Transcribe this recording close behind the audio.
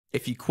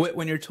If you quit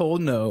when you're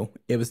told no,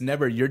 it was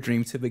never your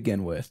dream to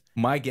begin with.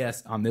 My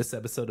guest on this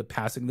episode of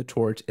Passing the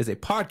Torch is a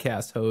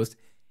podcast host,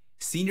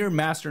 senior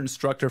master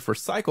instructor for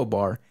Cycle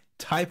Bar,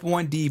 type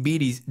 1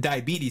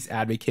 diabetes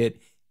advocate,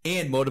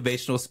 and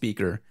motivational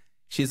speaker.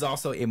 She's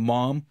also a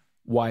mom,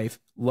 wife,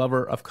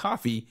 lover of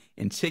coffee,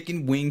 and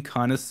chicken wing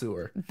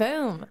connoisseur.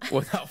 Boom.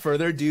 Without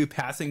further ado,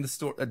 passing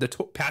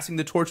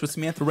the torch with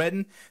Samantha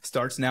Redden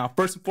starts now.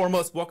 First and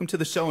foremost, welcome to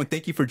the show, and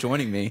thank you for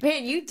joining me.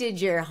 Man, you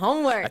did your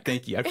homework.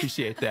 Thank you. I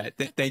appreciate that.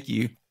 Thank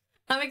you.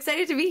 I'm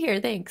excited to be here.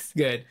 Thanks.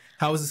 Good.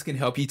 How is this going to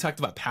help you? You talked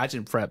about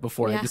pageant prep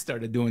before I just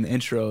started doing the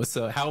intro.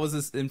 So how is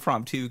this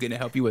impromptu going to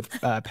help you with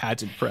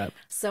pageant prep?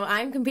 So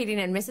I'm competing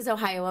in Mrs.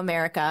 Ohio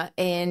America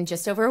in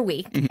just over a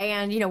week.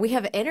 And, you know, we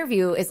have an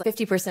interview is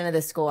 50% of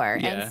the score.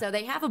 Yeah. And so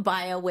they have a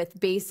bio with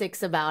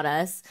basics about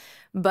us,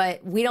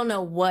 but we don't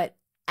know what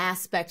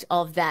aspect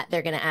of that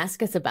they're going to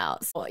ask us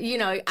about. So, you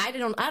know, I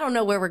don't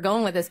know where we're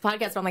going with this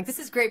podcast, but I'm like, this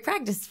is great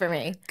practice for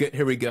me. Good.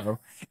 Here we go.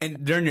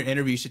 And during your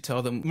interview, you should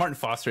tell them, Martin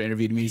Foster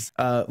interviewed me.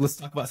 Let's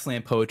talk about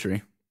slam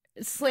poetry.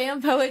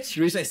 Slam poetry.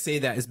 The reason I say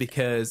that is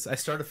because I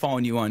started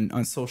following you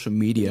on social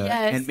media,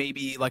 and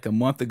maybe like a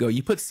month ago,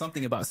 you put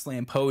something about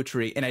slam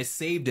poetry, and I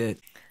saved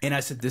it, and I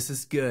said, this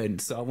is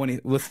good. So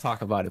let's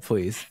talk about it,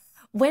 please.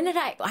 When did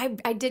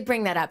I did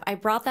bring that up. I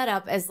brought that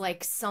up as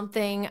like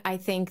something I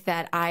think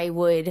that I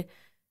would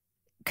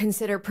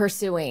consider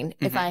pursuing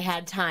if I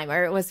had time,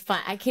 or it was fun.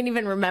 I can't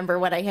even remember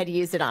what I had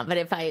used it on, but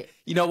if I...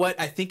 You know what?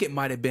 I think it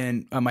might have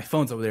been... my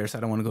phone's over there, so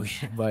I don't want to go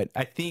get it, but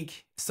I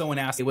think someone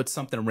asked me what's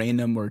something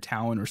random or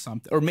talent or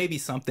something, or maybe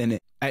something...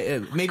 I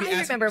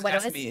remember what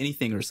it was. Me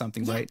anything or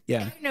something, right?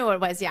 Yeah. I know what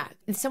it was, yeah.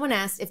 Someone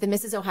asked if the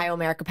Mrs. Ohio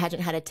America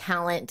pageant had a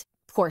talent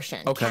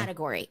portion,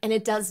 category, and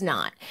it does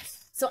not.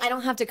 So I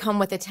don't have to come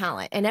with a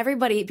talent. And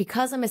everybody,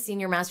 because I'm a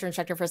senior master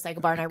instructor for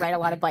Cycle Bar and I ride a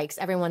lot of bikes,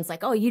 everyone's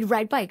like, oh, you'd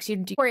ride bikes,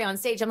 you'd do choreo on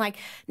stage. I'm like,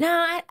 no,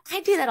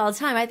 I do that all the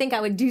time. I think I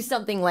would do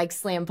something like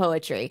slam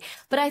poetry.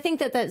 But I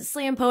think that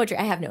slam poetry,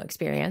 I have no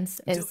experience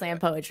in slam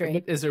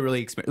poetry. Is there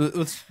really experience?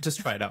 Let's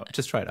just try it out.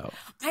 Just try it out.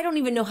 I don't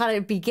even know how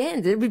to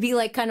begin. It would be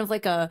like kind of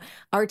like a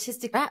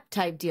artistic rap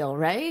type deal,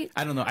 right?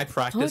 I don't know. I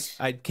practiced.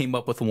 I came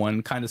up with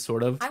one kind of,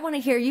 sort of. I want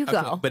to hear you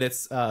go. But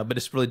it's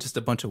really just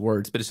a bunch of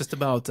words. But it's just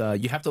about,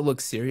 you have to look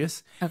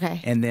serious.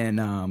 Okay. And then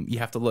you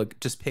have to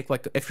pick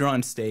like, if you're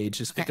on stage,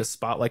 just pick a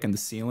spot like in the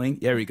ceiling.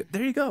 There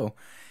you go.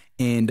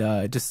 And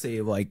just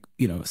say like,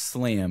 you know,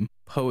 slam,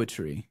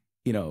 poetry,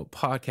 you know,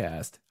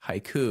 podcast,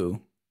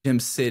 haiku, Gym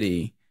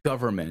City,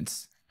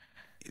 governments,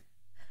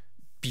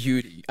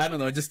 beauty. I don't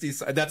know, just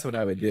these, that's what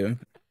I would do.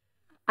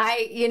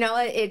 You know,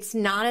 it's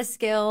not a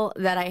skill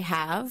that I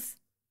have.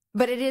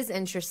 But it is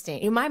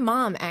interesting. My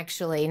mom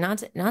actually,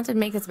 not to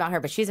make this about her,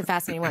 but she's a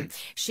fascinating one.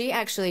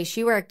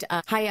 She worked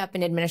high up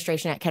in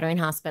administration at Kettering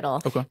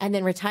Hospital, and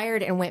then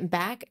retired and went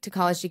back to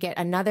college to get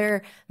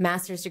another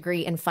master's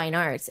degree in fine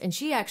arts. And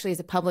she actually is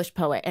a published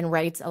poet and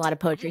writes a lot of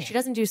poetry. She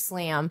doesn't do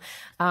slam,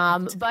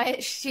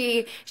 but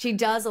she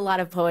does a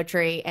lot of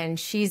poetry, and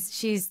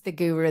she's the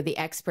guru, the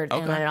expert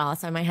in it all.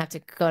 So I might have to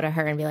go to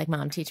her and be like,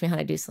 Mom, teach me how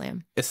to do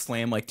slam. Is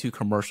slam like too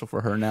commercial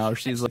for her now? Or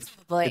she's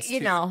like, you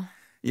know.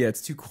 Yeah,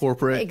 it's too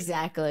corporate.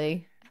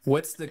 Exactly.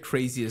 What's the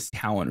craziest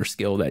talent or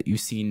skill that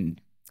you've seen,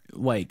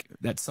 like,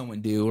 that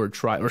someone do or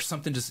try, or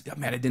something just,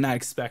 man, I did not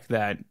expect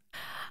that?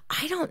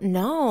 I don't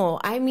know.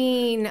 I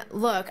mean,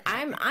 look,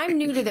 I'm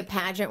new to the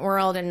pageant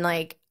world, and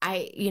like,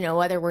 you know,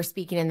 whether we're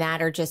speaking in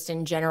that or just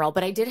in general,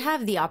 but I did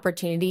have the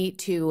opportunity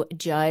to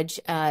judge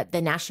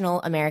the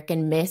National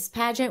American Miss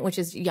pageant, which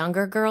is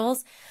younger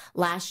girls,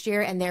 last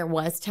year, and there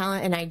was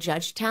talent, and I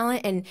judged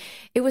talent, and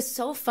it was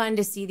so fun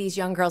to see these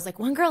young girls. Like,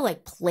 one girl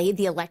like played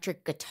the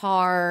electric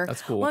guitar.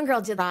 That's cool. One girl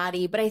did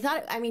body, but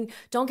I mean,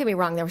 don't get me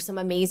wrong, there were some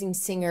amazing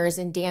singers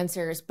and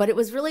dancers, but it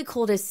was really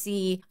cool to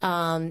see,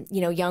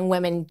 you know, young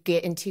women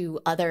get into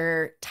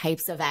other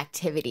types of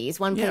activities.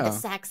 One played the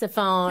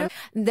saxophone.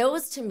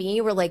 Those to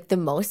me were like the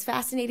most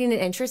fascinating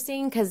and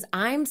interesting, because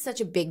I'm such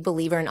a big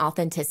believer in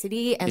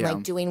authenticity and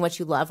like doing what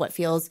you love, what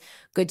feels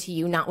good to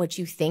you, not what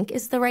you think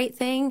is the right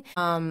thing,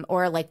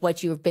 or like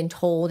what you've been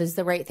told is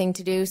the right thing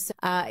to do. So,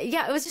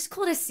 yeah, it was just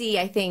cool to see.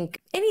 I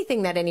think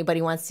anything that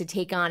anybody wants to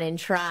take on and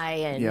try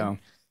and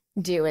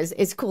do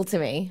is cool to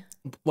me.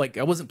 Like,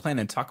 I wasn't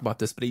planning to talk about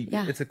this, but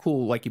it's a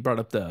cool, like, you brought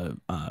up the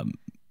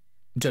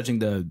judging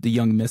the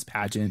young Miss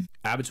pageant.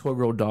 I have a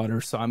 12-year-old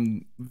daughter, so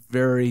I'm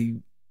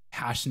very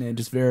passionate,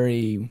 just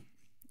very,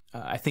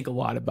 I think a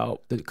lot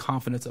about the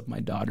confidence of my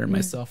daughter and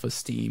my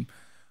self-esteem.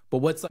 But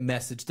what's a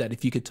message that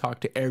if you could talk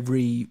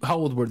to how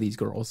old were these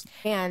girls?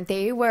 And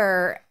they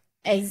were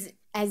as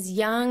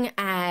young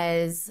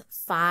as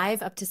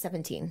 5 up to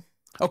 17.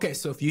 Okay,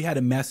 so if you had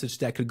a message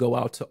that could go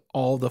out to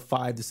all the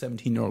 5 to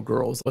 17-year-old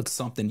girls, what's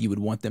something you would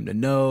want them to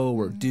know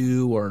or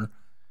do, or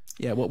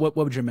what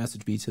would your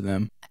message be to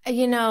them?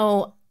 You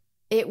know,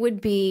 It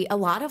would be a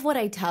lot of what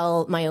I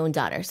tell my own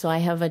daughter. So I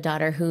have a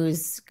daughter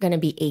who's going to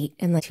be 8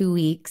 in like 2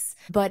 weeks,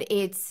 but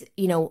it's,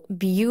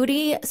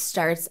 beauty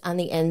starts on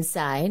the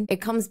inside.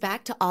 It comes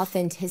back to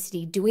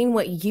authenticity, doing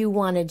what you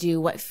want to do,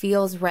 what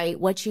feels right,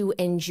 what you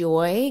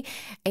enjoy.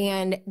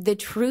 And the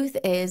truth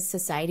is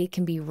society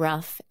can be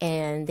rough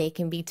and they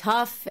can be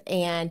tough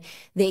and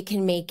they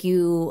can make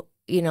you,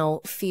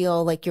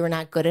 feel like you're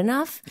not good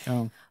enough.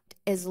 Oh.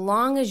 As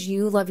long as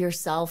you love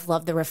yourself,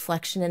 love the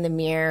reflection in the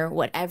mirror,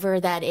 whatever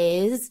that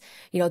is,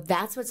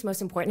 that's what's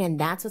most important. And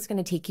that's what's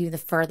going to take you the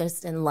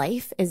furthest in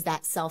life is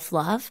that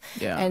self-love.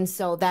 Yeah. And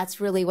so that's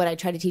really what I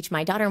try to teach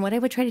my daughter and what I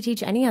would try to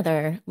teach any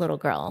other little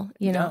girl,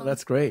 No,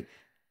 that's great.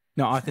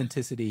 No,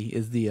 authenticity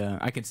is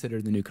I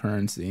consider the new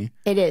currency.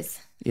 It is.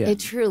 Yeah. It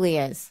truly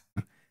is.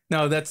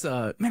 No, that's,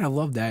 man, I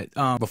love that.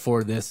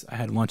 Before this, I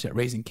had lunch at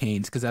Raising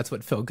Cane's because that's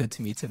what felt good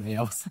to me today.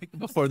 I was like,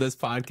 before this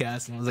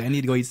podcast, and I was like, I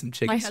need to go eat some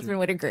chicken. My husband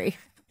would agree.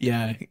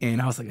 Yeah.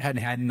 And I was like, I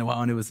hadn't had it in a while,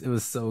 and it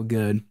was so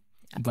good.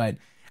 But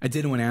I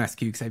did want to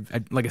ask you, because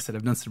like I said,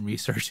 I've done some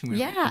research and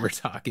we're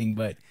talking,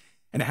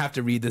 and I have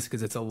to read this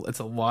because it's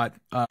a lot.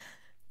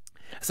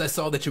 So I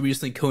saw that you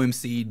recently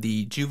co-emceed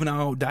the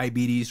Juvenile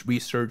Diabetes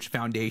Research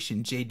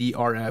Foundation,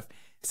 JDRF,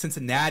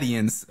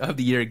 Cincinnatians of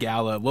the Year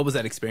Gala. What was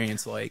that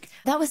experience like?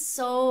 That was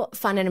so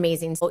fun and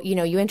amazing. So,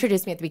 you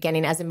introduced me at the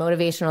beginning as a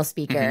motivational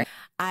speaker. Mm-hmm.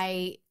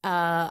 I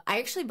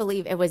actually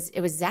believe it was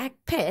Zach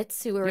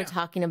Pitts who we were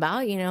talking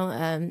about,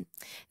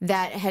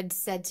 that had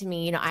said to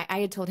me, I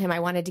had told him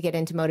I wanted to get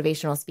into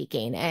motivational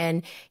speaking,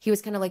 and he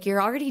was kind of like,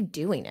 you're already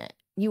doing it.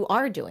 You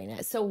are doing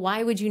it. So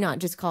why would you not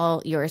just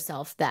call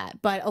yourself that?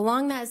 But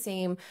along that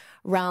same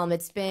realm,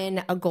 it's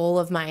been a goal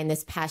of mine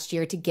this past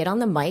year to get on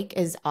the mic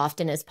as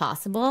often as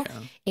possible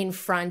in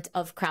front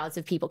of crowds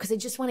of people, because I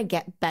just want to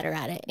get better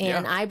at it.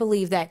 And I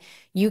believe that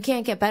you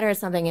can't get better at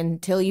something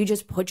until you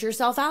just put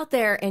yourself out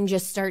there and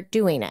just start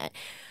doing it.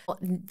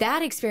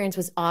 That experience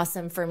was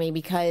awesome for me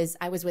because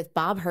I was with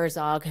Bob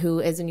Herzog, who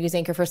is a news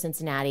anchor for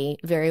Cincinnati,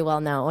 very well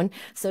known.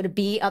 So to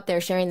be up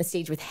there sharing the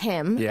stage with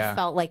him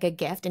felt like a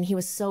gift. And he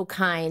was so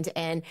kind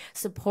and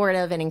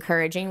supportive and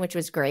encouraging, which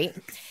was great.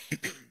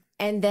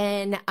 And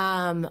then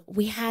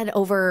we had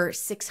over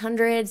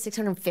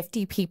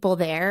 650 people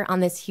there on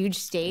this huge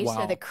stage.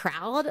 Wow. So the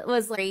crowd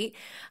was great.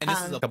 And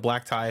this is like a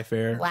black tie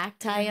affair. Black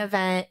tie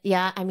event.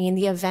 Yeah. I mean,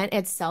 the event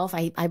itself,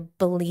 I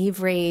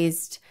believe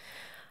raised,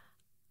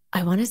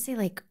 I want to say it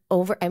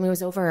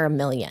was over $1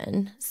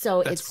 million.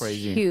 So it's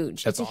crazy.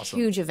 Huge. It's awesome.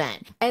 A huge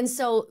event. And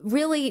so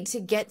really to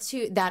get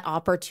to that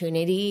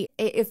opportunity,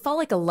 it felt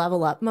like a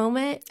level up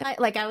moment.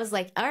 I was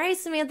like, all right,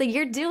 Samantha,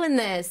 you're doing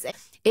this.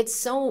 It's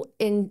so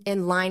in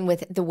line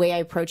with the way I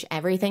approach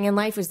everything in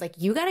life. It was like,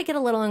 you got to get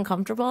a little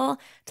uncomfortable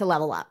to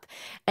level up.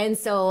 And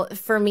so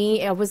for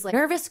me, I was like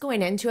nervous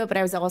going into it, but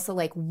I was also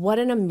like, what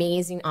an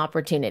amazing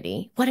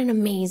opportunity. What an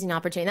amazing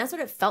opportunity. And that's what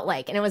it felt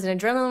like. And it was an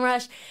adrenaline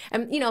rush.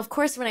 And, of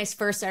course, when I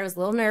first started, I was a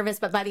little nervous,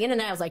 but by the end of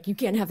the night, I was like, you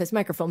can't have this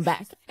microphone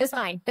back. It's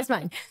fine. It's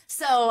fine.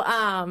 So,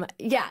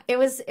 it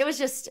was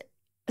just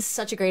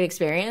such a great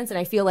experience. And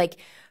I feel like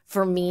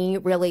for me,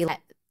 really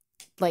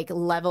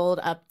leveled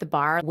up the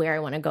bar where I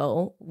want to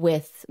go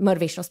with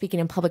motivational speaking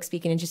and public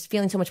speaking and just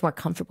feeling so much more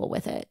comfortable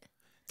with it.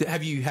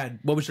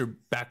 What was your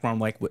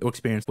background like,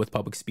 experience with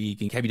public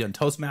speaking? Have you done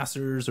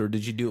Toastmasters, or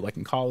did you do it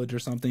in college or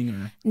something?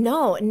 Or?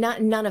 No,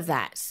 none of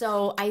that.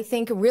 So I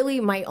think really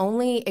my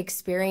only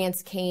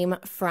experience came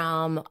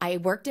from, I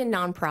worked in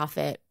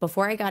nonprofit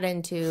before I got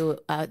into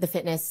the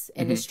fitness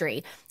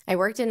industry. I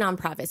worked in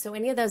nonprofit. So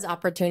any of those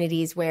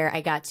opportunities where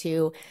I got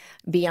to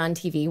be on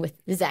TV with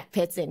Zach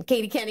Pitts and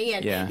Katie Kenny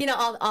and,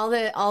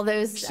 all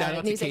those shout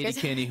out to Katie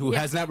Kenny, who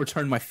has not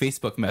returned my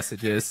Facebook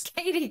messages.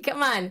 Katie,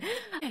 come on.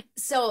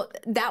 So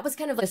that was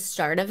kind of the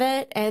start of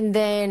it. And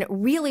then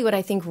really what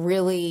I think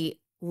really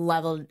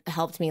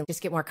helped me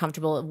just get more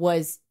comfortable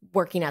was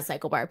working at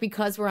Seekell Bar,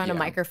 because we're on a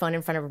microphone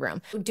in front of a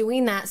room.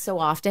 Doing that so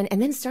often,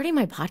 and then starting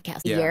my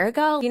podcast a year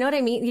ago. You know what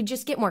I mean? You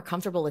just get more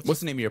comfortable with.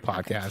 What's the name of your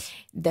podcast?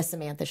 The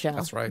Samantha Show.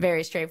 That's right.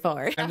 Very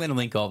straightforward. I'm going to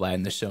link all that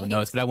in the show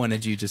notes, but I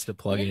wanted you just to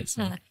plug it.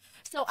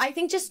 So I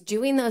think just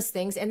doing those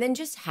things and then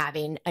just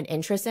having an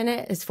interest in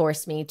it has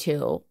forced me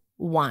to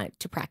want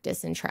to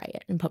practice and try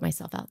it and put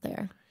myself out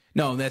there.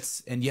 No,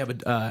 and you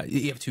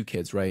have 2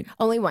 kids, right?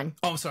 Only one.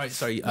 Oh, sorry.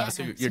 So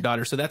your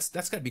daughter. So that's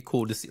got to be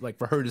cool to see,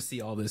 for her to see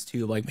all this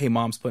too. Hey,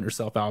 mom's putting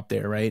herself out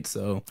there, right?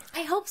 So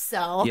I hope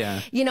so.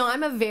 Yeah.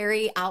 I'm a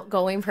very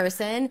outgoing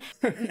person.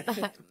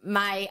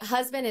 My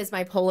husband is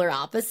my polar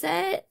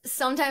opposite.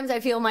 Sometimes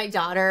I feel my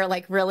daughter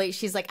really.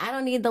 She's like, I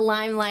don't need the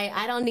limelight.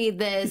 I don't need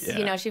this.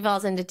 Yeah. She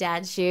falls into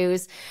dad's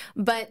shoes.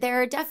 But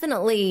there are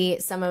definitely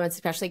some moments,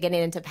 especially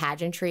getting into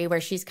pageantry, where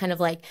she's kind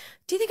of like,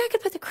 do you think I could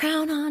put the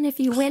crown on if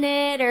you win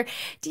it? Or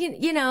do you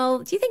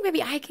think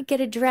maybe I could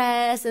get a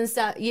dress and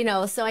stuff,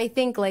 So I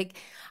think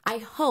I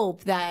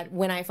hope that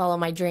when I follow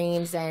my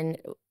dreams and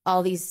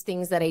all these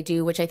things that I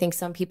do, which I think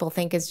some people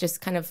think is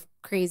just kind of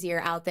crazy or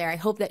out there, I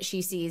hope that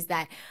she sees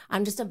that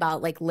I'm just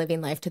about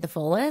living life to the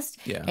fullest.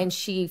 Yeah. And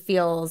she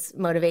feels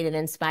motivated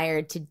and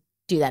inspired to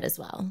do that as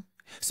well.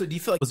 So do you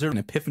feel like, was there an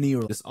epiphany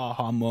or this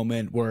aha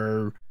moment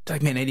where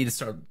like, man,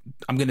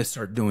 I'm going to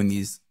start doing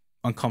these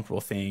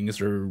uncomfortable things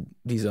or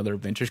these other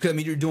adventures? Because I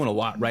mean, you're doing a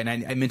lot, right?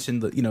 And I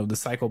mentioned the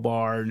cycle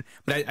bar,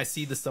 but I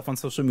see the stuff on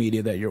social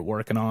media that you're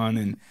working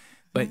on,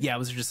 but yeah,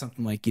 was there just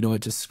something like,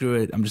 what, just screw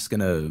it, I'm just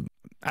gonna,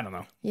 I don't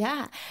know.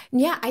 Yeah.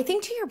 I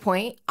think to your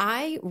point,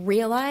 I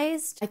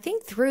realized, I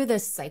think through the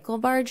cycle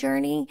bar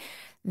journey,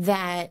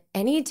 that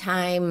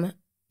anytime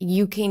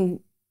you can,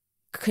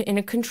 in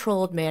a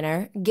controlled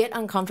manner, get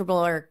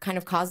uncomfortable or kind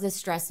of cause this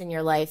stress in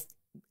your life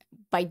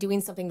by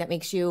doing something that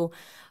makes you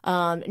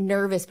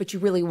nervous, but you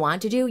really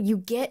want to do, you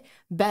get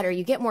better,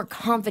 you get more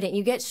confident,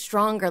 you get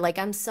stronger. Like,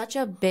 I'm such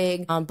a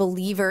big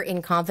believer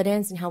in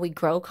confidence and how we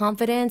grow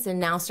confidence, and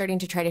now starting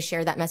to try to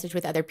share that message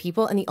with other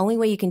people. And the only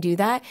way you can do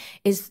that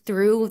is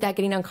through that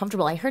getting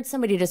uncomfortable. I heard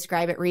somebody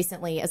describe it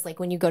recently as like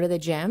when you go to the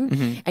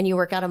gym and you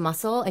work out a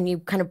muscle and you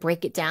kind of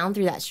break it down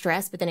through that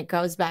stress, but then it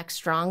goes back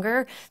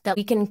stronger, that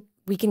we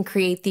can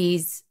create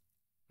these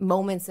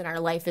moments in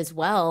our life as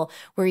well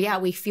where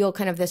we feel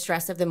kind of the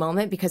stress of the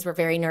moment because we're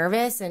very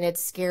nervous and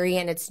it's scary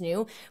and it's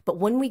new, but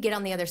when we get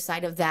on the other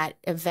side of that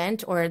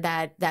event or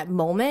that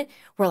moment,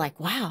 we're like,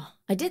 wow,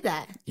 I did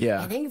that.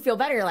 I think you feel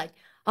better. You're like,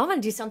 oh, I'm gonna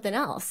do something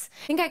else.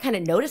 I think I kind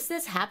of noticed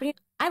this happening.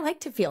 I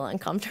like to feel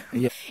uncomfortable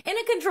in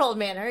a controlled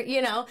manner,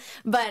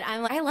 but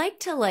I like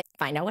to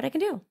find out what I can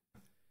do.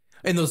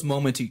 In those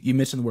moments, you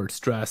mentioned the word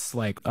stress,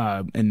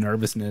 and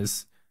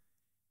nervousness.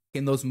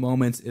 In those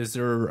moments, is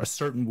there a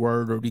certain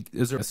word or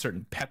is there a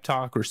certain pep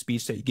talk or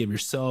speech that you give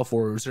yourself,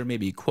 or is there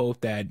maybe a quote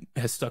that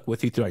has stuck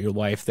with you throughout your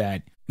life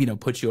that,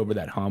 puts you over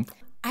that hump?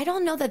 I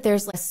don't know that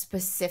there's less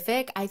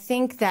specific. I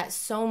think that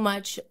so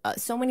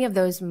many of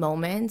those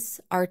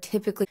moments are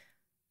typically,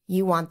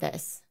 you want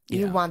this.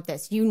 You want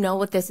this. You know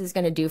what this is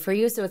going to do for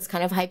you. So it's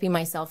kind of hyping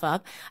myself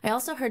up. I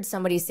also heard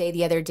somebody say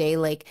the other day,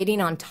 getting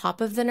on top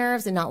of the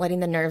nerves and not letting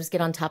the nerves get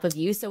on top of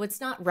you. So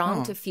it's not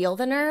wrong to feel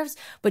the nerves,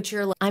 but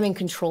you're like, I'm in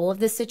control of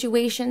this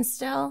situation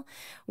still,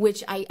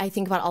 which I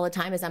think about all the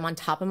time is I'm on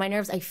top of my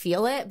nerves. I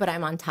feel it, but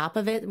I'm on top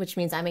of it, which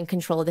means I'm in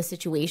control of the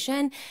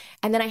situation.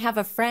 And then I have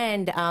a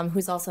friend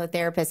who's also a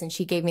therapist, and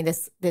she gave me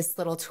this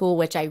little tool,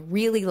 which I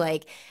really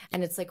like.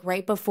 And it's like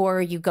right before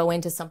you go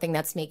into something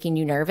that's making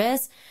you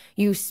nervous,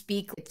 you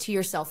speak to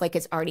yourself like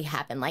it's already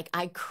happened. Like,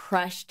 I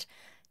crushed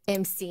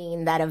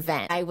emceeing that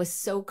event. I was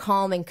so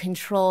calm and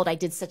controlled. I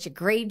did such a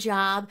great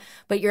job,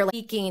 but you're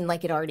speaking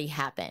like it already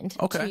happened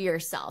to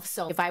yourself.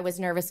 So if I was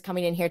nervous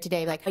coming in here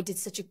today, I did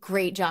such a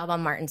great job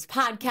on Martin's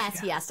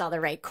podcast. He asked all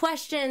the right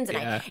questions and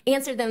I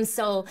answered them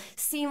so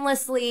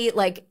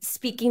seamlessly,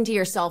 speaking to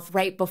yourself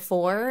right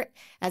before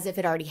as if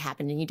it already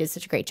happened, and you did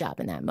such a great job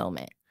in that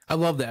moment. I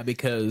love that,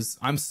 because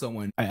I'm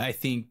someone, I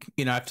think,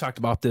 I've talked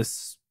about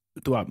this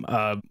throughout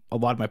a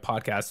lot of my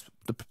podcasts,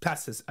 the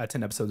past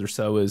 10 episodes or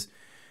so, is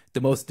the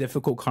most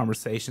difficult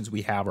conversations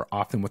we have are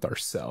often with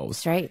ourselves.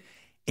 That's right.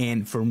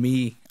 And for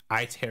me,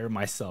 I tear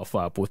myself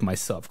up with my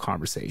self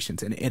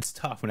conversations, and it's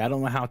tough, and I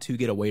don't know how to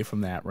get away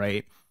from that,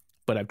 right?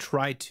 But I've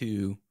tried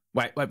to,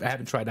 I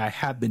haven't tried, I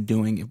have been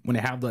doing it when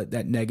I have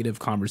that negative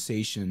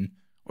conversation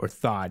or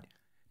thought,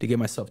 to give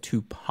myself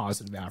 2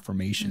 positive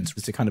affirmations,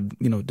 just to kind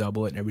of,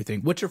 double it and everything.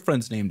 What's your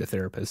friend's name, the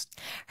therapist?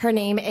 Her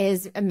name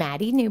is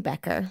Maddie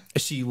Newbecker.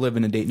 Does she live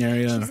in a Dayton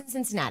area? She's in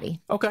Cincinnati.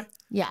 Okay.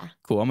 Yeah.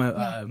 Cool.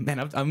 I'm gonna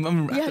have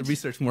to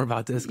research more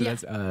about this,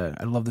 because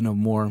I'd love to know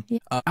more. Yeah.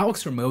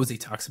 Alex Hormozy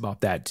talks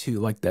about that too,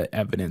 the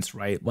evidence,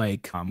 right?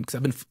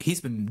 Because he's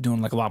been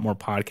doing a lot more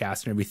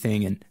podcasts and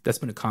everything, and that's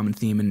been a common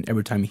theme. And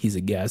every time he's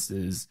a guest,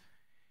 is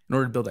in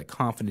order to build that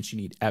confidence, you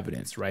need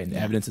evidence, right? And the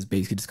evidence is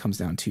basically just comes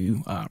down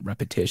to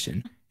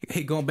repetition.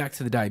 Hey, going back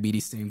to the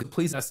diabetes thing,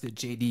 please ask the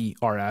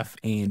JDRF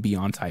and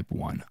Beyond Type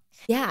 1.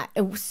 Yeah.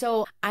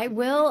 So I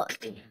will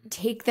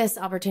take this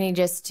opportunity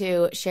just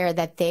to share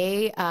that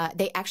they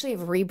actually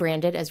have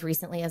rebranded as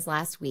recently as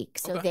last week.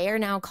 So they are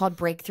now called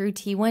Breakthrough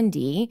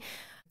T1D.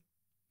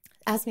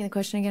 Ask me the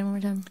question again one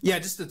more time. Yeah,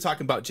 just to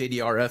talk about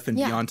JDRF and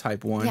Beyond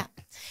Type 1.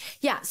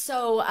 Yeah.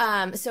 So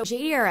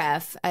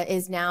JDRF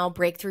is now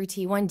Breakthrough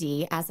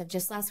T1D as of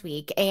just last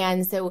week.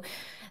 And so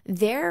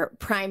their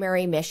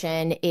primary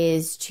mission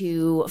is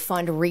to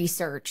fund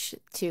research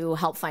to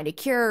help find a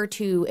cure,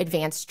 to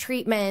advance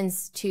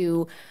treatments,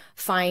 to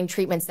find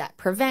treatments that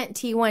prevent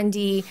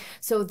T1D.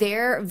 So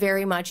they're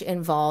very much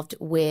involved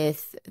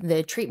with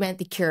the treatment,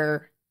 the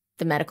cure,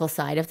 the medical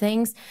side of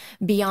things.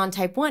 Beyond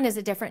Type 1 is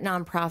a different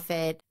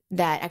nonprofit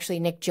that actually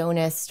Nick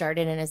Jonas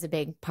started and is a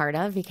big part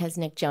of, because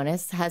Nick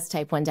Jonas has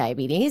type 1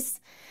 diabetes.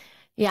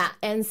 Yeah.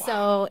 And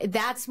so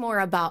that's more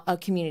about a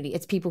community.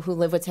 It's people who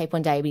live with type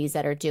 1 diabetes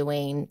that are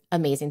doing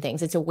amazing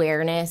things. It's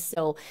awareness.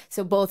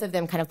 So both of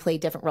them kind of play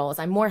different roles.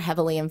 I'm more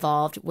heavily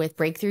involved with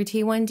Breakthrough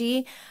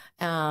T1D,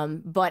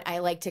 but I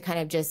like to kind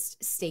of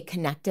just stay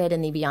connected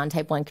in the Beyond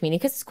Type 1 community,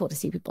 because it's cool to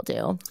see people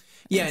do.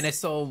 Yeah, and I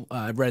saw,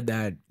 read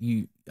that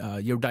you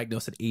were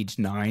diagnosed at age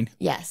 9.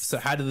 Yes. So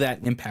how did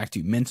that impact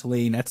you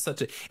mentally? And that's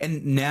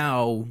and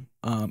now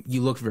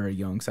you look very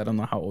young, so I don't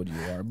know how old you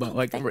are, but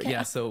like,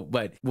 yeah. So,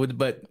 but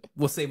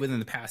we'll say within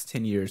the past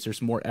 10 years,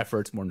 there's more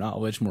efforts, more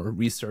knowledge, more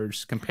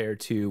research compared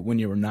to when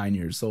you were 9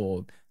 years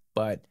old.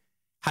 But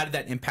how did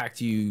that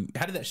impact you?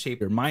 How did that shape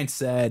your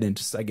mindset and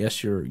just, I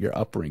guess, your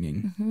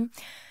upbringing?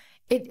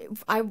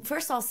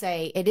 First I'll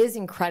say it is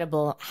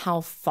incredible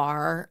how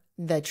far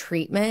the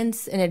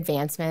treatments and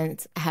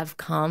advancements have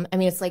come. I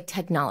mean, it's like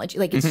technology,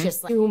 like it's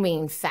just like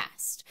booming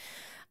fast.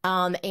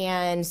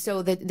 And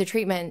so the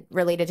treatment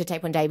related to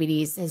type 1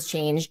 diabetes has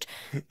changed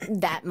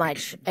that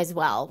much as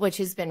well, which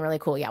has been really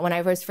cool. Yeah. When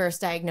I was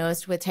first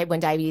diagnosed with type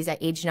 1 diabetes at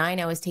age 9,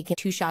 I was taking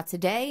 2 shots a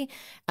day,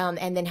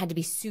 and then had to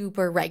be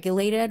super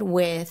regulated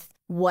with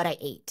what I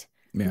ate.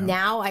 Yeah.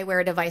 Now I wear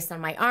a device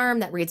on my arm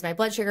that reads my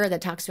blood sugar,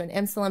 that talks to an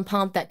insulin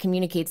pump, that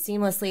communicates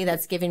seamlessly,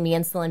 that's giving me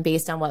insulin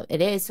based on what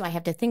it is. So I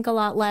have to think a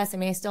lot less. I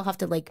mean, I still have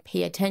to like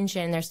pay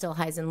attention. There's still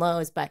highs and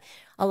lows, but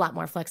a lot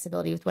more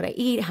flexibility with what I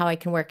eat, how I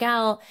can work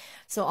out.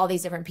 So all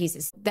these different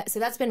pieces. So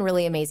that's been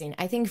really amazing.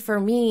 I think for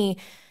me,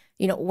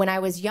 you know, when I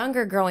was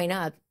younger growing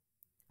up,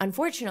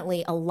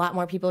 unfortunately, a lot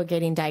more people are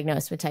getting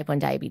diagnosed with type 1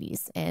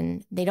 diabetes,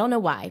 and they don't know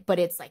why, but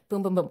it's like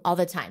boom, boom, boom all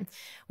the time.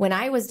 When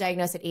I was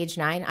diagnosed at age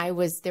 9,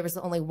 there was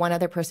only one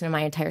other person in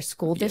my entire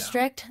school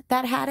district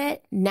that had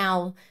it.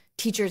 Now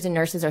teachers and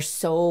nurses are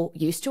so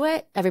used to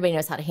it. Everybody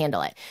knows how to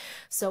handle it.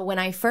 So when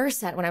I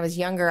was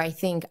younger, I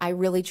think I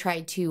really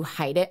tried to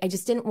hide it. I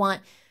just didn't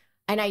want,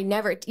 and I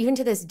never, even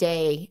to this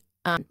day,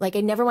 like I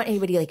never want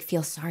anybody to like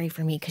feel sorry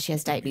for me because she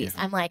has diabetes.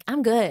 I'm like,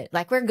 I'm good.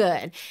 Like we're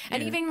good.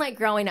 And even like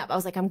growing up, I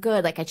was like, I'm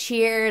good. Like I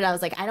cheered. I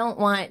was like, I don't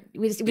want,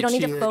 we don't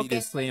need to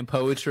focus. Slam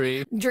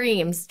poetry.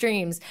 Dreams.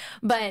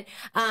 But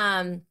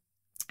I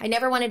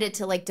never wanted it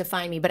to like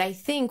define me. But I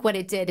think what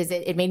it did is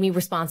it made me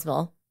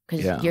responsible,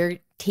 because you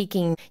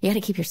got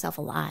to keep yourself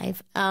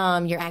alive.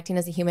 You're acting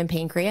as a human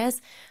pancreas.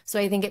 So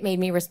I think it made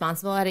me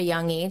responsible at a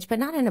young age, but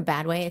not in a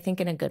bad way. I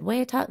think in a good way.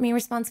 It taught me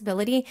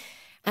responsibility.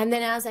 And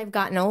then as I've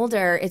gotten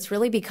older, it's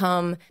really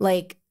become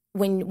like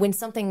when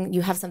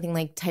you have something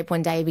like type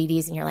 1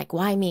 diabetes and you're like,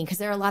 why me? Because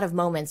there are a lot of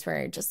moments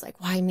where just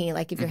like, why me?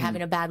 Like if you're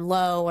having a bad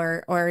low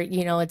or,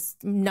 you know, it's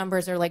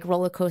numbers are like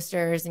roller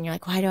coasters and you're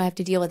like, why do I have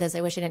to deal with this?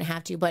 I wish I didn't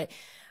have to. But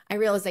I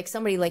realized like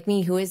somebody like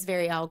me who is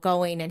very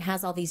outgoing and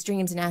has all these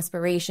dreams and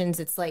aspirations,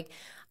 it's like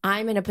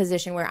I'm in a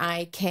position where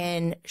I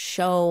can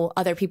show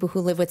other people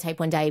who live with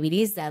type 1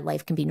 diabetes that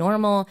life can be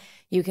normal.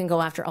 You can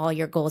go after all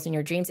your goals and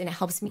your dreams. And it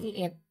helps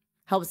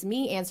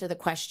me answer the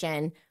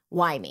question,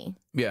 why me?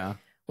 Yeah.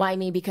 Why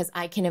me? Because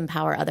I can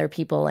empower other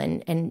people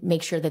and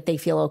make sure that they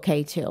feel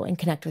okay too and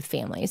connect with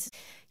families.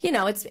 You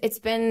know, it's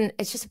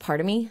just a part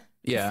of me.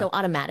 Yeah. It's so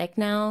automatic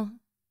now.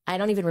 I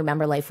don't even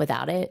remember life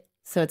without it.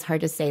 So it's hard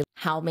to say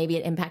how maybe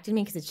it impacted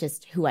me because it's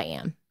just who I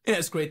am. Yeah,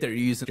 it's great that you're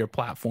using your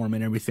platform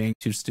and everything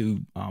just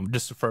to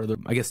further,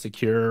 I guess,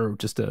 secure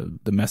just the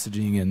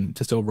messaging and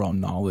just overall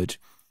knowledge.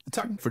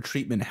 Talking for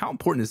treatment, how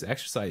important is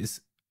exercise?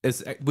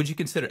 Would you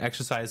consider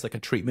exercise like a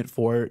treatment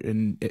for it?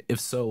 And if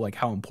so, like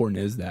how important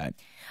is that?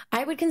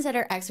 I would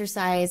consider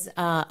exercise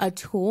a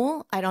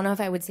tool. I don't know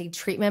if I would say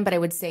treatment, but I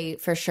would say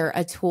for sure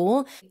a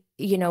tool.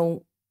 You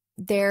know,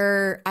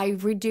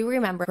 do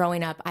remember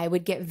growing up, I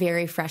would get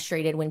very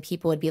frustrated when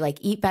people would be like,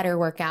 eat better,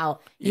 work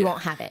out. You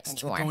won't have it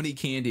anymore. Don't eat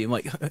candy. I'm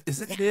like, is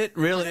that it?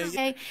 Really?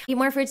 Okay. Eat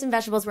more fruits and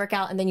vegetables, work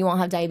out, and then you won't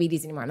have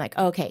diabetes anymore. I'm like,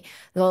 okay.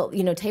 Well,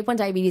 you know, type 1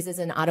 diabetes is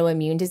an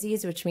autoimmune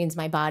disease, which means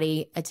my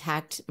body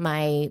attacked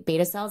my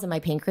beta cells and my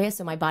pancreas.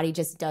 So my body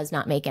just does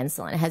not make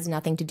insulin. It has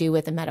nothing to do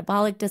with a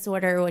metabolic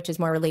disorder, which is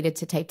more related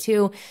to type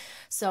 2.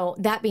 So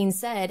that being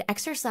said,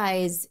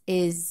 exercise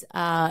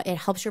it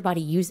helps your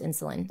body use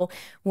insulin.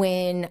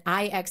 When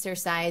I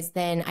exercise,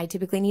 then I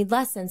typically need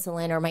less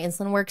insulin, or my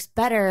insulin works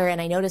better and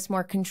I notice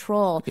more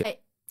control. Yeah.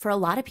 For a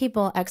lot of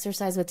people,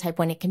 exercise with type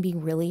 1, it can be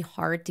really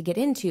hard to get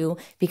into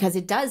because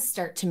it does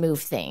start to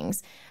move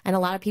things. And a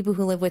lot of people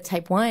who live with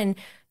type 1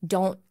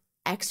 don't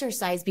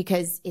exercise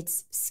because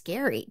it's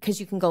scary, because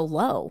you can go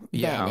low.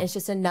 Yeah. Then it's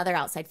just another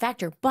outside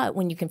factor. But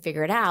when you can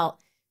figure it out,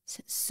 it's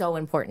so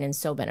important and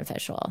so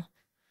beneficial.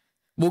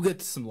 We'll get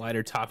to some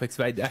lighter topics,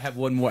 but I have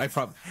one more.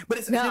 But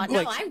it's no, I'm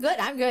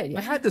good.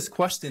 I had this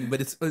question, but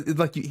it's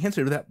like you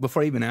answered that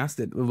before I even asked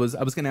it. I was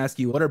going to ask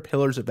you, what are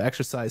pillars of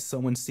exercise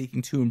someone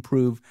seeking to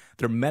improve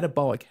their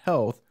metabolic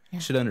health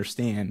should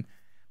understand?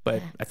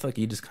 But I feel like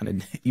you just kind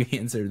of you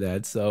answered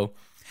that. So,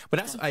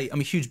 but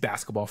I'm a huge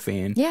basketball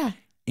fan. Yeah.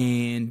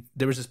 And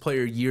there was this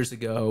player years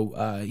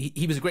ago.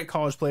 He was a great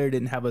college player,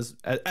 didn't have as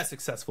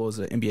successful as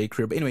an NBA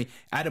career. But anyway,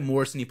 Adam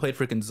Morrison, he played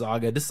for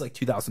Gonzaga. This is like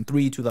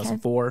 2003,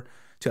 2004,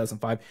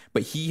 2005.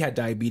 But he had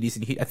diabetes,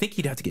 and I think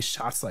he'd have to get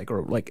shots with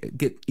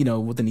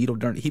a needle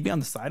during. He'd be on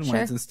the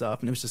sidelines and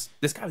stuff. And it was just,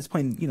 this guy was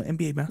playing,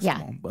 NBA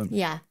basketball.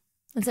 Yeah.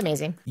 That's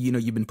amazing.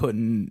 You've been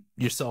putting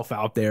yourself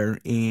out there,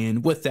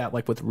 and with that,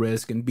 like with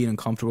risk and being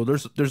uncomfortable,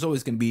 there's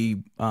always going to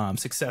be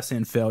success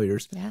and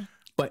failures. Yeah.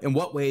 But in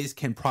what ways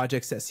can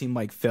projects that seem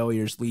like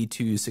failures lead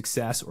to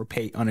success or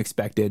pay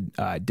unexpected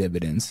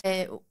dividends?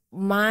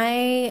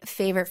 My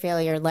favorite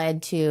failure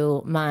led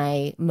to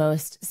my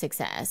most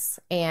success.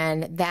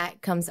 And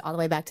that comes all the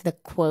way back to the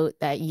quote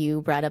that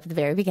you brought up at the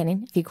very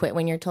beginning. If you quit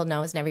when you're told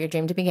no, it's never your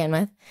dream to begin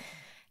with.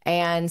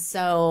 And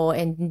so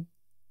in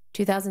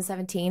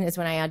 2017 is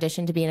when I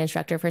auditioned to be an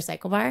instructor for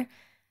Cycle Bar.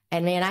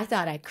 And man, I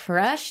thought I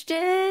crushed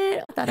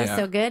it. I thought I was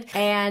so good.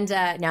 And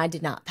no, I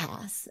did not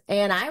pass.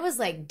 And I was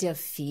like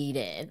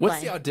defeated.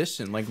 What's the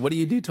audition? Like, what do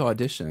you do to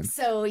audition?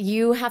 So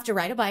you have to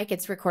ride a bike.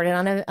 It's recorded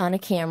on a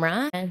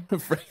camera.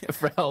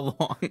 For how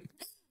long?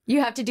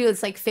 You have to do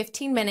it's like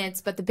 15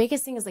 minutes. But the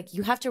biggest thing is like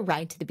you have to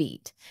ride to the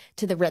beat,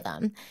 to the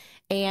rhythm.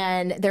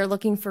 And they're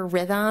looking for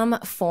rhythm,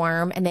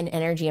 form, and then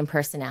energy and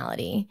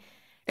personality.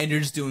 And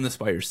you're just doing this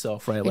by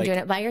yourself, right? You're doing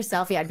it by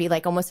yourself. Yeah, I'd be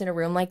like almost in a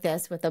room like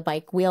this with a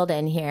bike wheeled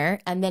in here.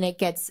 And then it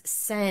gets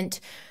sent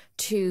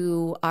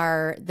to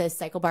the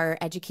Cycle Bar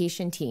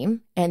education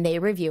team, and they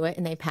review it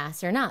and they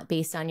pass or not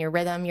based on your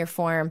rhythm, your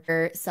form,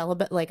 your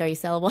celibate. Like, are you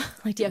celibate?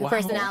 Like, do you have a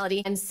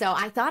personality? And so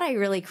I thought I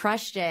really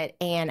crushed it,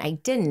 and I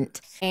didn't.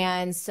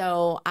 And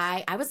so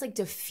I was like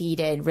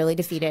defeated, really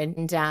defeated.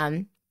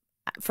 And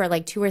for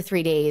like 2 or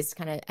 3 days,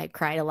 I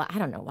cried a lot. I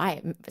don't know why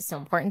it was so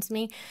important to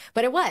me,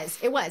 but it was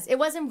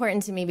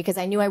important to me because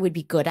I knew I would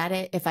be good at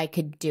it if I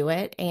could do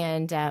it.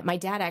 And my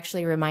dad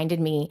actually reminded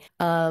me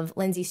of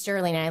Lindsay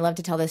Sterling, and I love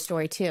to tell this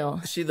story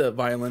too. Is she the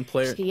violin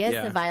player? She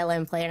is the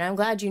violin player, and I'm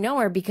glad you know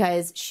her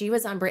because she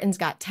was on Britain's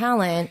Got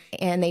Talent,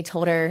 and they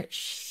told her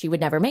she would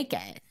never make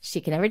it.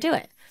 She could never do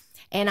it.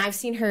 And I've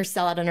seen her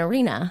sell out an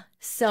arena.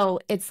 So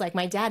it's like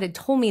my dad had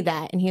told me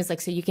that, and he was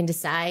like, so you can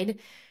decide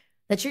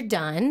that you're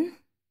done,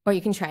 or you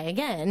can try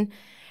again.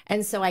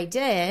 And so I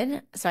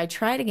did. So I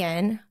tried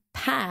again,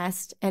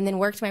 passed, and then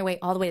worked my way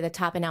all the way to the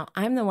top. And now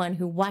I'm the one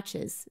who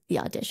watches the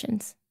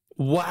auditions.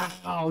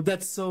 Wow,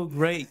 that's so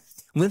great.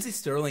 Lindsay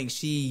Sterling,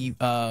 she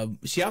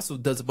also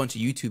does a bunch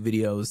of YouTube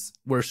videos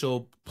where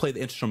she'll play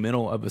the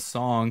instrumental of a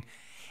song.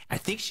 I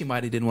think she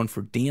might have did one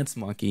for Dance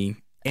Monkey.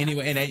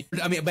 Anyway,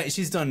 and I mean, but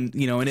she's done,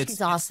 and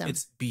she's awesome.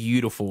 It's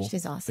beautiful.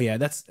 She's awesome.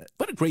 But yeah,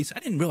 what a great. I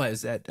didn't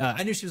realize that.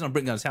 I knew she was on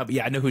Britain's Got Talent, but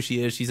yeah, I know who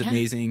she is. She's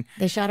amazing.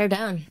 They shot her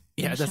down.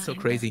 Yeah, that's so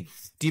crazy.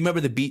 Do you remember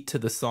the beat to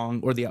the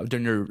song or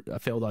during your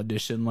failed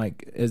audition?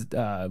 Like,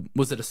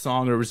 was it a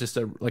song or was it just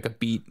a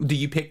beat? Do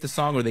you pick the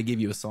song or they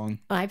give you a song?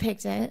 Oh, I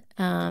picked it.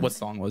 What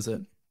song was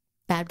it?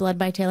 Bad Blood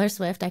by Taylor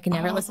Swift. I can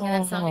never listen to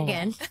that song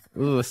again.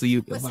 Ooh, so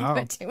you listened to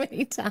it too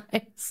many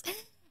times.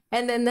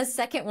 And then the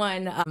second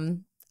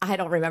one, I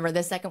don't remember.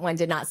 The second one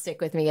did not stick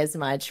with me as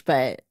much,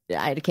 but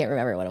I can't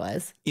remember what it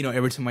was.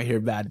 Every time I hear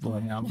Bad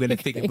Blood now, I'm going to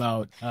think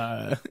about...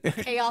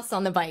 Chaos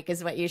on the bike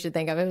is what you should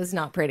think of. It was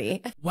not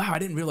pretty. Wow, I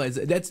didn't realize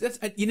that. That's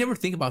you never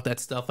think about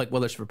that stuff, like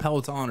whether it's for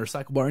Peloton or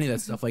Cycle Bar, any of that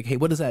stuff. Like, hey,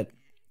 what does that,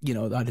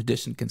 that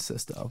audition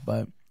consist of?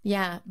 But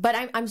yeah, but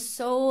I'm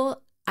so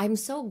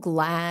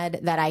glad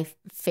that I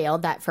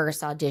failed that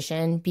first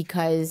audition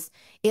because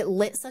it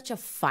lit such a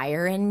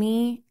fire in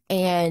me.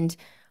 And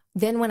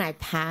then when I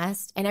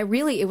passed, and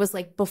it was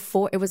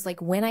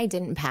like when I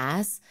didn't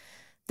pass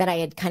that I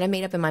had kind of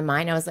made up in my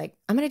mind. I was like,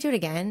 I'm going to do it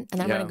again.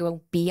 And I'm going to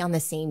go be on the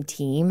same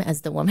team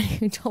as the woman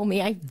who told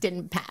me I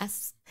didn't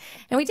pass.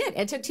 And we did.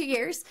 It took 2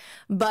 years,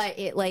 but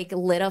it like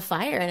lit a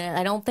fire. And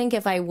I don't think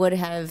if I would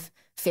have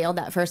failed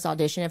that first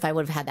audition, if I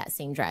would have had that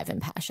same drive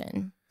and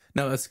passion.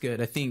 No, that's good.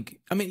 I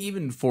mean,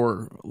 even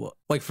for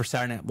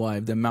Saturday Night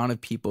Live, the amount of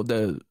people,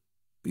 the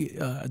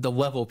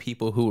level of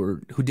people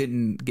who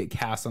didn't get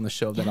cast on the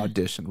show that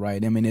auditioned,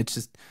 right? I mean, it's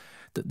just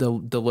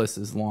the list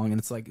is long, and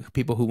it's like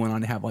people who went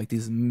on to have like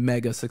these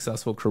mega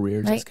successful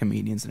careers as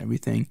comedians and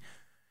everything.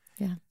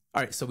 Yeah.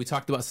 All right, so we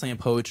talked about slam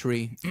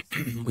poetry,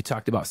 we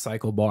talked about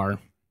Cycle Bar,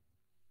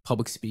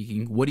 public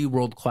speaking. What are you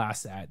world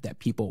class at that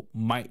people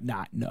might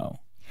not know?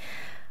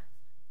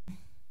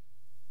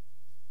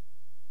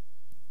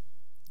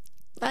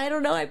 I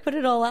don't know. I put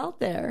it all out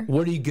there.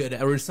 What are you good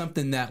at? Or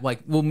something that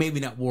maybe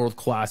not world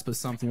class, but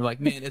something you're like,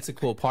 man, it's a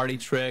cool party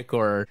trick.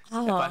 Or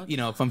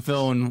if I'm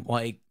feeling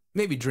like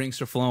maybe drinks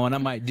are flowing, I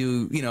might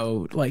do,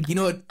 I'm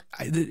going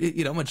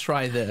to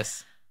try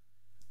this.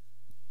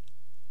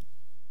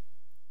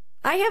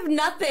 I have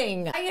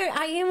nothing. I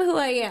am who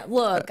I am.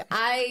 Look,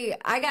 I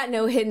got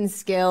no hidden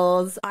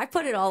skills. I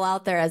put it all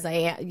out there as I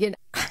am.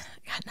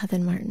 I got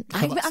nothing, Martin.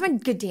 I'm a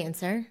good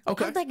dancer.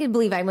 Okay. I don't think I can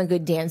believe I'm a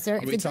good dancer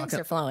if the drinks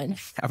are flowing.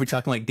 Are we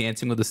talking like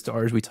Dancing with the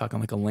Stars? Are we talking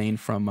like Elaine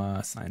from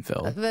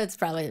Seinfeld? That's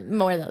probably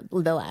more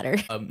the latter.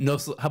 How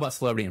about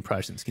celebrity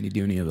impressions? Can you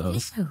do any of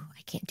those? No,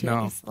 I can't do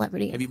any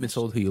celebrity. Have you been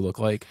told who you look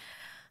like?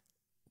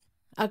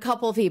 A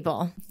couple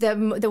people.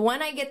 The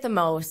one I get the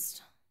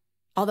most,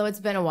 although it's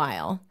been a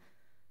while,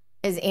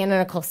 is Anna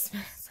Nicole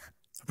Smith.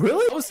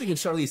 Really? I was thinking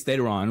Charlize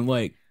Theron.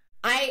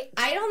 I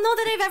don't know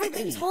that I've ever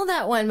been told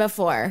that one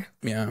before.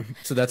 Yeah.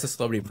 So that's a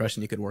celebrity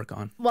impression you could work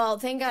on. Well,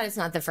 thank God it's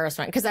not the first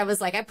one, because I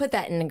was like, I put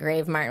that in the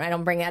grave, Martin. I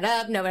don't bring that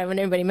up.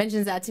 Nobody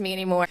mentions that to me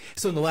anymore.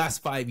 So in the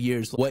last 5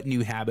 years, what new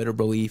habit or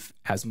belief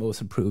has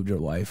most improved your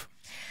life? I don't know that I've ever been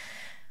told that one before. Well, thank God it's not the first one, because I was like, I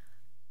put that in the grave, Martin. I don't bring that up.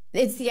 Nobody mentions that to me anymore. So in the last 5 years, what new habit or belief has most improved your life?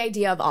 It's the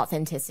idea of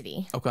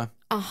authenticity. Okay.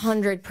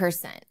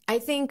 100%. I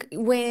think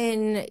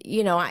when,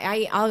 you know,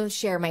 I'll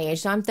share my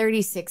age. So I'm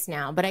 36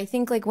 now, but I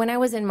think like when I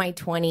was in my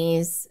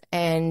 20s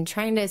and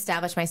trying to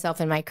establish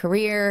myself in my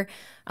career,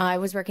 I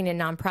was working in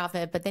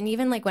nonprofit, but then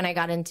even like when I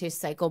got into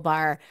Cycle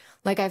Bar,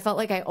 like I felt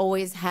like I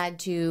always had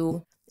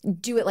to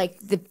do it like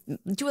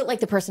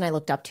the person I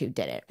looked up to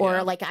did it,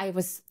 or like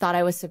thought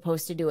I was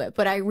supposed to do it.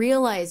 But I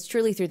realized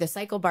truly through the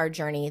Cycle Bar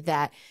journey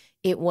that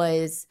it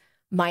was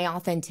my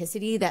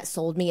authenticity that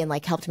sold me and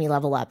like helped me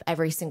level up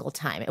every single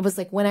time. It was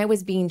like when I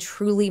was being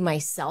truly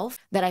myself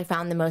that I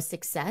found the most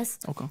success.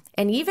 Okay.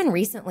 And even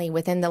recently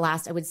within the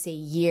last, I would say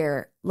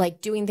year, like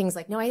doing things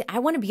like, no, I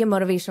want to be a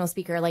motivational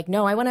speaker. Like,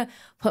 no, I want to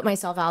put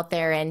myself out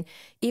there. And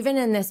even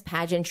in this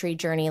pageantry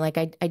journey, like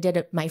I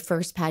did my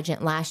first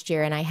pageant last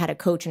year and I had a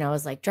coach and I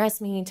was like, dress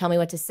me, tell me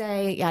what to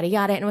say, yada,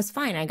 yada. And it was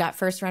fine. I got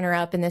first runner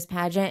up in this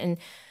pageant.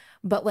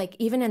 But like,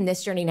 even in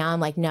this journey now,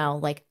 I'm like, no,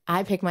 like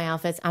I pick my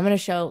outfits. I'm going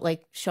to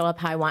show up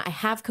how I want. I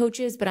have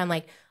coaches, but I'm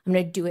like, I'm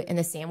going to do it in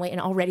the same way.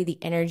 And already the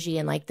energy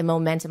and like the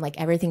momentum, like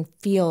everything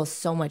feels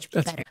so much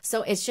better.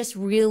 So it's just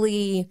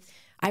really,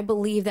 I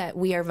believe that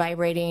we are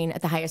vibrating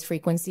at the highest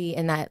frequency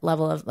in that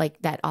level of like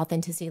that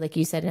authenticity, like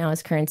you said, now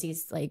as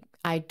currencies. Like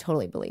I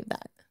totally believe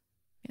that.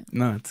 Yeah.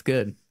 No, it's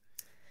good.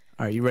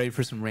 All right. You ready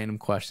for some random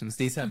questions?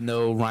 These have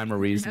no rhyme or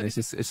reason. It's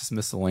just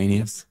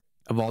miscellaneous.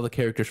 Of all the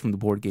characters from the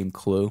board game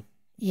Clue,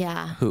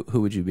 yeah, who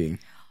would you be?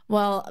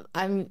 Well,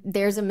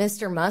 there's a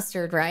Mr.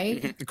 Mustard,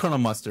 right? Colonel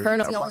Mustard.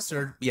 Colonel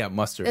Mustard. Yeah,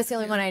 Mustard. That's the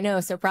only one I know,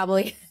 so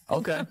probably.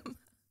 Okay.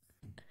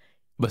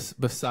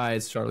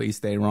 Besides Charlize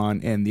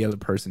Theron and the other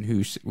person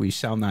who we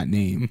shall not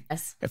name,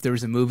 yes. If there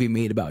was a movie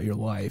made about your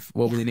life,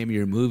 what would the name of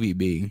your movie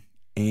be?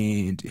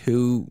 And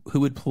who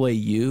would play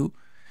you?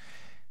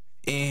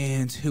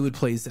 And who would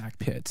play Zach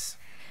Pitts?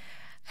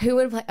 Who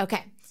would play?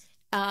 Okay.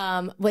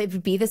 Well, it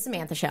would be the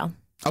Samantha Show.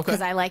 Okay.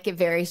 Because I like it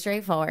very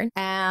straightforward.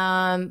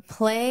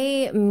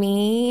 Play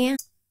me.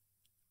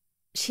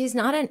 She's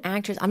not an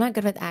actress. I'm not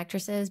good with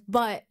actresses,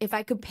 but if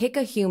I could pick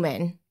a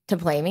human to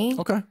play me,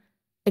 okay,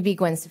 it'd be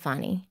Gwen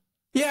Stefani.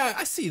 Yeah,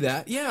 I see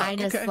that. Yeah. I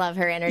just love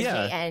her energy.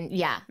 Yeah. And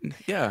yeah.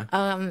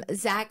 Yeah.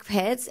 Zach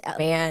Pitts.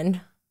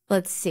 And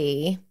let's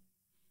see.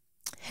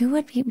 Who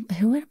would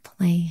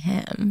play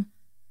him?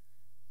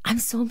 I'm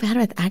so bad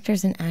with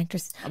actors and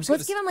actresses.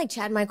 Let's give him like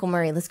Chad Michael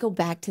Murray. Let's go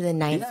back to the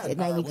 90s.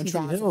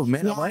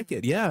 Man, I like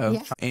it.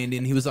 Yeah. And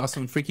then he was also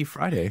in Freaky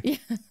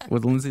Friday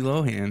with Lindsay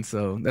Lohan.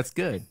 So that's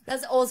good.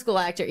 That's old school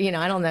actor. You know,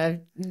 I don't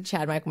know if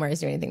Chad Michael Murray's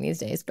doing anything these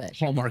days, but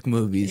Hallmark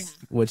movies,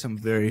 which I'm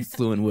very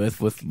fluent with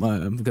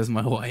because of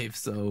my wife.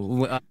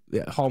 So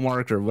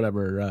Hallmark or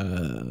whatever.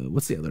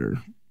 What's the other?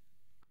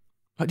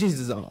 Oh,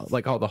 Jesus,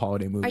 like all the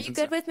holiday movies. Are you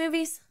good with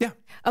movies? Yeah.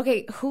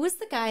 Okay, who is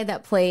the guy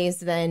that plays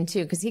then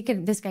too? Because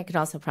this guy could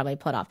also probably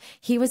pull it off.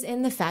 He was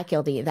in the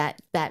Faculty, that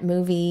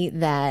movie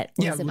that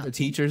with the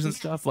teachers and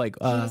stuff. Like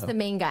he was the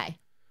main guy.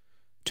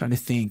 Trying to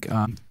think.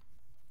 Can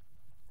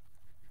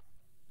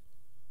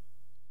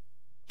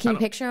you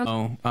picture him?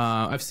 Oh,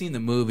 I've seen the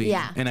movie.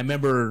 Yeah, and I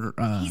remember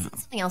he's in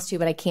something else too,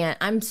 but I can't.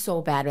 I'm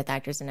so bad with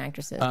actors and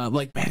actresses.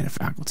 Like man,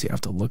 Faculty. I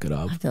have to look it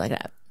up. I have to look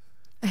it up.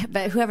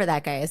 But whoever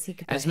that guy is, he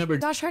could. I just remember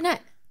Josh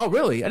Hartnett. Oh,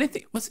 really? I didn't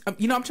think.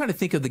 I'm trying to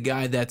think of the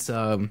guy that's.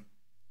 No,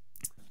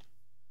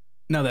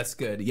 that's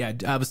good. Yeah,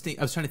 I was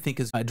trying to think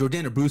of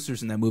Jordana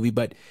Brewster's in that movie,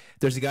 but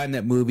there's a guy in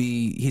that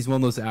movie. He's one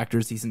of those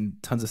actors. He's in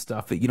tons of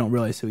stuff that you don't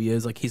realize who he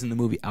is. Like he's in the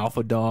movie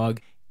Alpha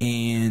Dog,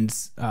 and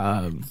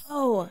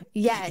oh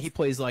yeah, he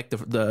plays like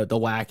the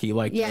lackey,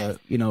 like anyway.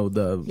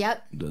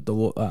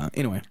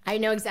 I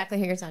know exactly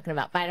who you're talking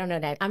about, but I don't know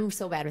that. I'm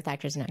so bad with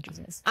actors and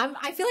actresses.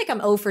 I feel like I'm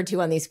 0 for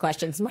 2 on these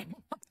questions.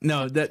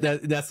 No,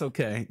 that's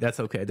okay. That's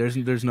okay.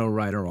 There's no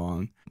right or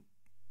wrong.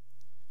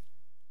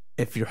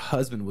 If your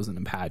husband was in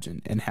a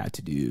pageant and had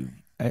to do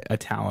a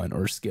talent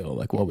or a skill,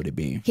 like what would it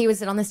be? He would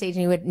sit on the stage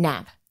and he would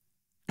nap,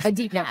 a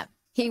deep nap.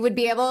 He would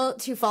be able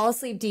to fall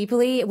asleep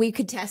deeply. We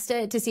could test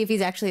it to see if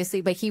he's actually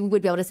asleep, but he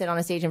would be able to sit on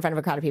a stage in front of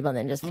a crowd of people and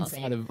then just fall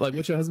asleep. Like,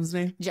 what's your husband's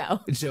name?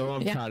 Joe. Joe,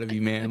 I'm proud of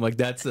you, man. Like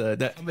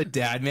I'm a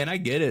dad, man. I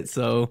get it.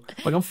 So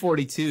like I'm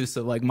 42,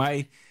 so like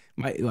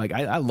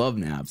I love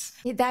naps.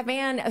 That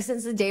man,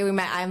 since the day we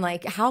met, I'm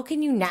like, how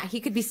can you nap? He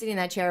could be sitting in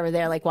that chair over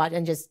there, like watch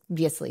and just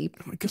be asleep.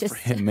 Good for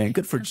him, man.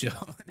 Good for Joe.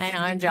 I know,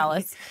 I'm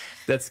jealous.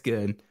 That's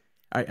good.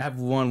 All right, I have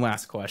one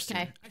last question.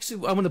 Okay.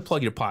 Actually, I want to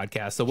plug your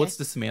podcast. So what's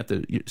the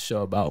Samantha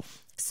show about?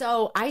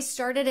 So I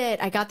started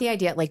it. I got the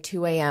idea at like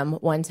 2 a.m.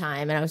 one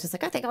time, and I was just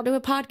like, I think I'll do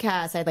a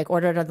podcast. I like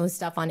ordered all this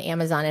stuff on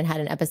Amazon and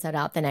had an episode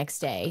out the next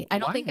day. I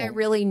don't think I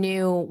really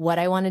knew what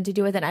I wanted to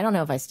do with it. I don't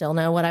know if I still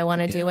know what I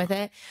want to do with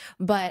it,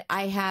 but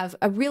I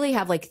really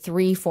have like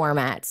 3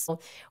 formats.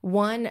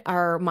 One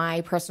are my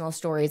personal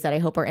stories that I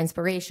hope are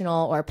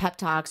inspirational or pep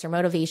talks or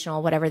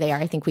motivational, whatever they are.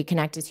 I think we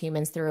connect as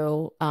humans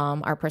through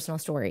our personal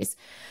stories.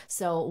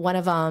 So one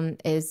of them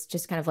is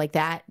just kind of like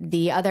that.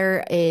 The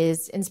other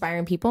is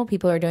inspiring people.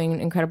 People are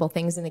doing incredible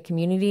things in the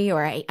community.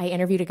 Or I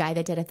interviewed a guy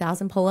that did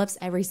 1,000 pull-ups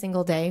every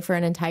single day for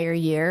an entire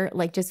year,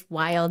 like just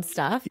wild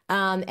stuff.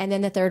 And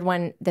then the third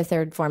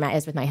format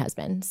is with my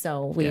husband.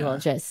 So we will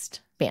just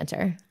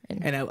banter.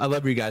 And I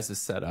love you guys'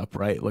 setup,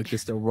 right? Like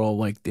just the role,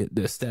 like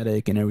the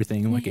aesthetic and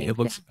everything. Like it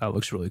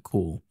looks really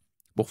cool.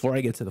 Before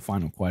I get to the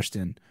final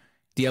question,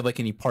 do you have like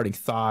any parting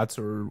thoughts,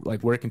 or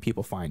like where can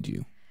people find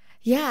you?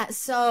 Yeah,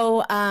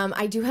 so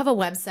I do have a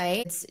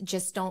website. It's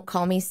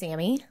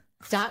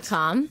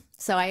justdon'tcallmesammy.com.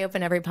 So I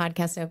open every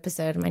podcast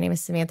episode. My name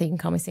is Samantha. You can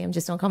call me Sam.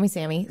 Just don't call me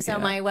Sammy. So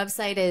my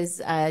website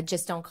is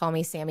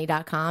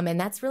justdon'tcallmesammy.com. And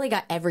that's really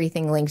got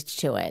everything linked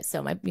to it.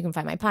 So you can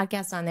find my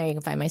podcast on there. You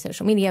can find my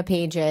social media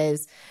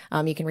pages.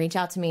 You can reach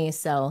out to me.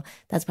 So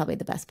that's probably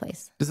the best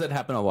place. Does that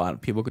happen a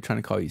lot? People trying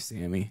to call you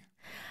Sammy?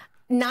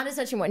 Not as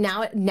much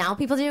anymore. Now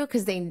people do,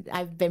 because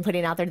I've been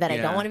putting out there that I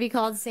don't want to be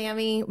called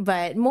Sammy,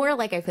 but more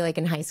like I feel like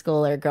in high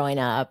school or growing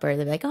up, or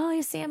they're like, "Oh,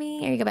 you're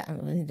Sammy," or you go back.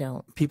 I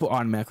don't. People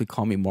automatically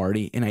call me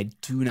Marty, and I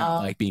do not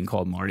like being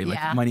called Marty. Like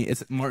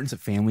Martin's a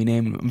family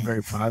name. I'm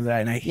very proud of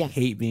that, and I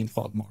hate being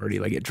called Marty.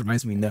 Like it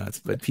drives me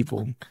nuts. But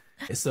people,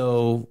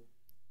 so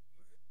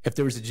if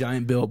there was a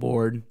giant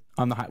billboard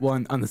on the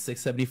on the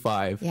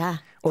 675,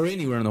 or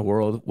anywhere in the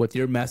world with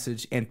your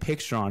message and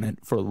picture on it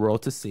for the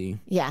world to see,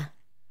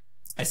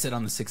 I said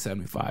on the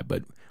 675,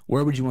 but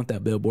where would you want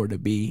that billboard to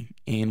be,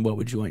 and what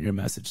would you want your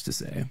message to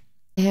say?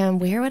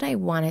 And where would I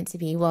want it to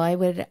be? Well, I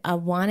would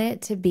want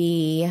it to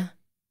be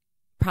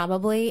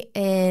probably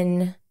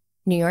in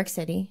New York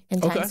City, in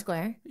Times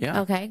Square.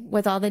 Yeah. Okay.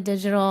 With all the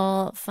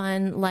digital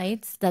fun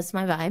lights. That's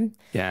my vibe.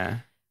 Yeah.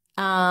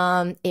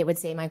 It would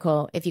say my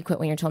quote, "If you quit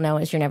when you're told no, it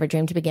was never your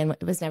dream to begin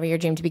with. It was never your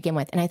dream to begin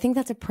with." And I think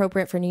that's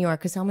appropriate for New York,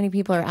 because so many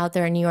people are out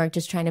there in New York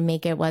just trying to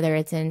make it, whether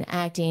it's in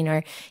acting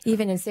or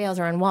even in sales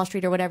or on Wall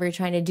Street or whatever you're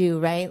trying to do,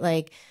 right?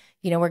 Like,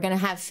 we're going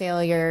to have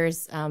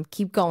failures,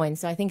 keep going.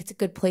 So I think it's a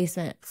good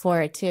placement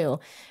for it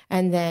too.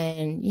 And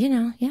then,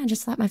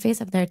 just slap my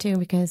face up there too,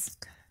 because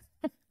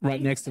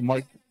right next to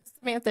Mark.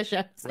 Samantha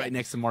show. Right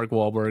next to Mark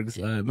Wahlberg's.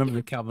 Remember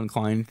the Calvin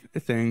Klein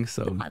thing?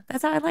 So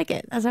that's how I like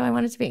it. That's how I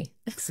want it to be.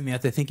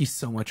 Samantha, thank you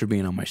so much for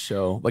being on my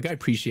show. Like, I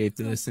appreciate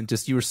this, and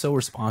just you were so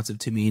responsive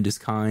to me and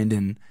just kind.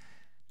 And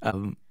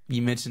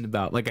you mentioned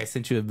about, like, I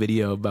sent you a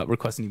video about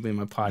requesting you be on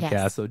my podcast.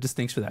 Yes. So just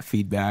thanks for that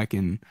feedback.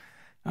 And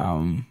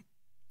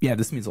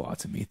this means a lot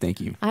to me.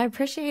 Thank you. I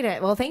appreciate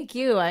it. Well, thank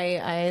you.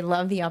 I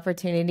love the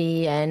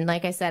opportunity. And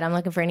like I said, I'm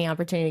looking for any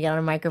opportunity to get on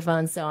a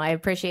microphone. So I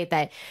appreciate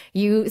that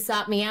you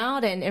sought me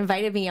out and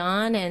invited me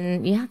on.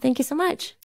 And thank you so much.